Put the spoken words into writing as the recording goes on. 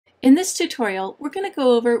In this tutorial, we're going to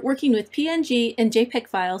go over working with PNG and JPEG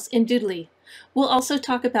files in Doodly. We'll also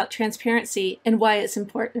talk about transparency and why it's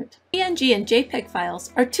important. PNG and JPEG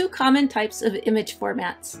files are two common types of image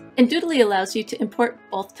formats, and Doodly allows you to import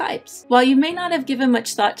both types. While you may not have given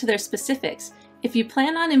much thought to their specifics, if you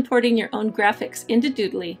plan on importing your own graphics into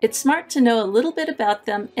Doodly, it's smart to know a little bit about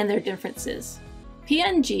them and their differences.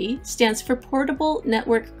 PNG stands for Portable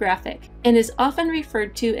Network Graphic and is often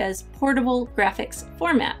referred to as Portable Graphics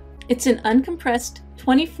Format. It's an uncompressed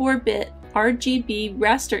 24-bit RGB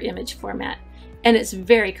raster image format, and it's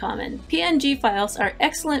very common. PNG files are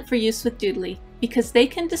excellent for use with Doodly because they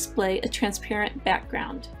can display a transparent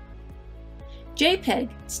background. JPEG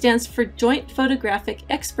stands for Joint Photographic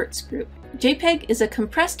Experts Group. JPEG is a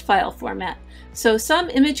compressed file format, so some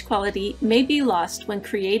image quality may be lost when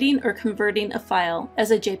creating or converting a file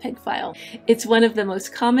as a JPEG file. It's one of the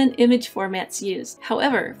most common image formats used.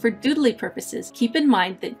 However, for Doodly purposes, keep in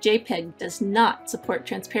mind that JPEG does not support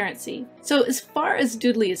transparency. So as far as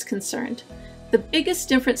Doodly is concerned, the biggest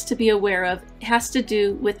difference to be aware of has to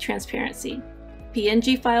do with transparency.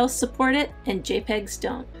 PNG files support it and JPEGs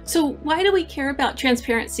don't. So why do we care about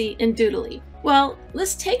transparency in Doodly? Well,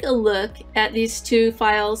 let's take a look at these two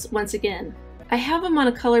files once again. I have them on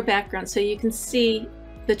a color background so you can see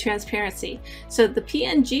the transparency. So the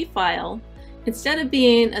PNG file, instead of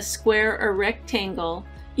being a square or rectangle,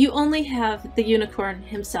 you only have the unicorn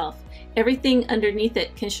himself. Everything underneath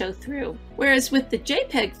it can show through. Whereas with the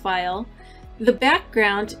JPEG file, the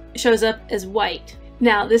background shows up as white.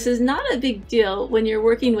 Now, this is not a big deal when you're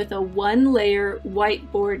working with a one-layer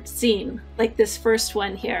whiteboard scene, like this first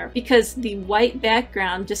one here, because the white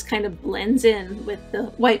background just kind of blends in with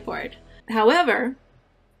the whiteboard. However,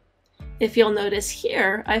 if you'll notice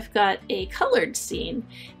here, I've got a colored scene,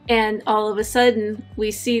 and all of a sudden we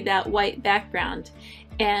see that white background,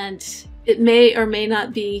 and it may or may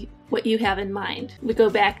not be what you have in mind. We go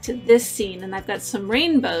back to this scene, and I've got some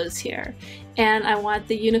rainbows here, and I want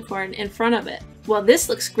the unicorn in front of it. Well, this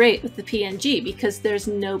looks great with the PNG because there's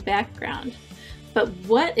no background. But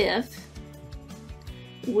what if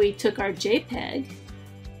we took our JPEG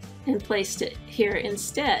and placed it here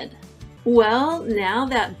instead? Well, now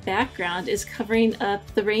that background is covering up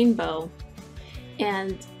the rainbow,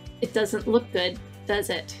 and it doesn't look good, does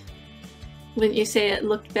it? Wouldn't you say it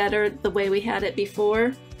looked better the way we had it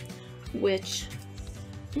before, which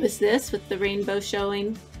was this with the rainbow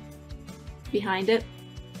showing behind it?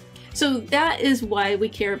 So that is why we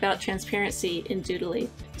care about transparency in Doodly.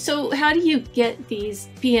 So how do you get these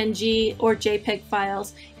PNG or JPEG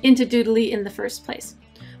files into Doodly in the first place?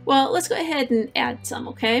 Well, let's go ahead and add some,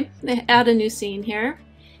 okay? Add a new scene here.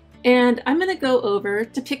 And I'm going to go over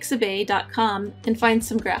to pixabay.com and find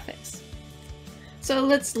some graphics. So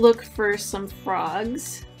let's look for some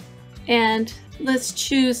frogs, and let's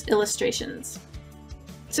choose illustrations.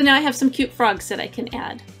 So now I have some cute frogs that I can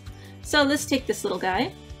add. So let's take this little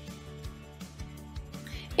guy.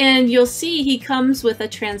 And you'll see he comes with a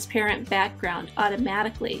transparent background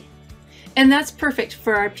automatically. And that's perfect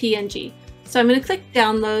for our PNG. So I'm going to click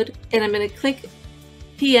download, and I'm going to click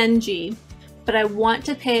PNG, but I want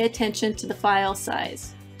to pay attention to the file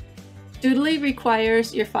size. Doodly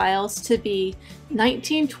requires your files to be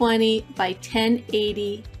 1920 by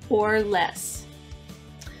 1080 or less.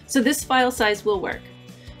 So this file size will work.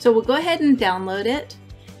 So we'll go ahead and download it,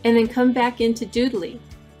 and then come back into Doodly.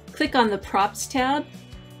 Click on the Props tab,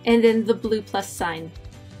 and then the blue plus sign.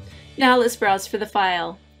 Now let's browse for the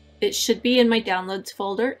file. It should be in my downloads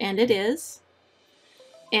folder, and it is.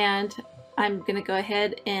 And I'm going to go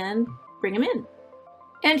ahead and bring him in.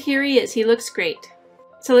 And here he is. He looks great.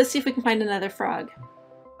 So let's see if we can find another frog.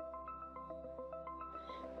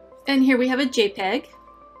 And here we have a JPEG.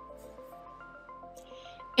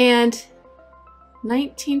 And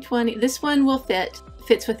 1920, this one will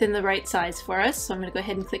fits within the right size for us. So I'm going to go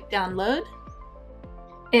ahead and click download.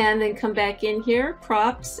 And then come back in here,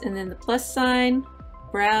 props, and then the plus sign,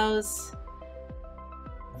 browse,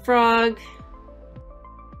 frog,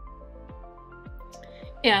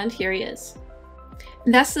 and here he is.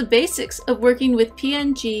 And that's the basics of working with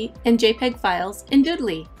PNG and JPEG files in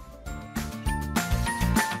Doodly.